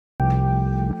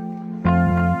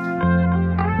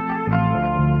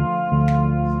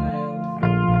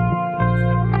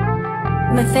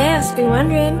My fans been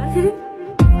wondering.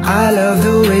 I love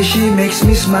the way she makes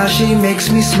me smile, she makes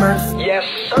me smirk. Yes,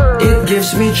 sir. It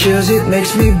gives me chills, it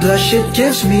makes me blush, it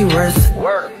gives me worth.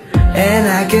 Work. And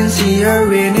I can see her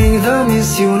winning the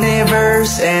Miss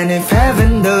Universe. And if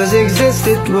heaven does exist,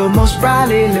 it will most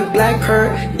probably look like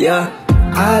her, yeah.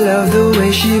 I love the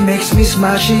way she makes me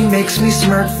smile, she makes me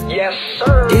smirk. Yes,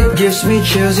 sir. It gives me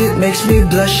chills, it makes me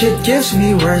blush, it gives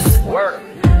me worth. Work.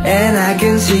 And I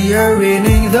can see her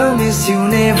winning the Miss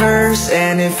Universe.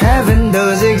 And if heaven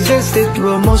does exist, it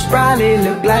will most probably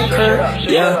look like her,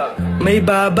 yeah. May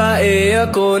babae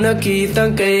ako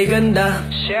nakitang kay ganda.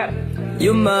 Shit.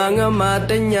 Yung mga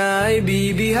mata niya ay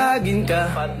bibihagin ka.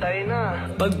 Patay na.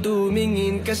 Pag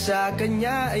tumingin ka sa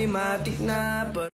kanya ay matik na.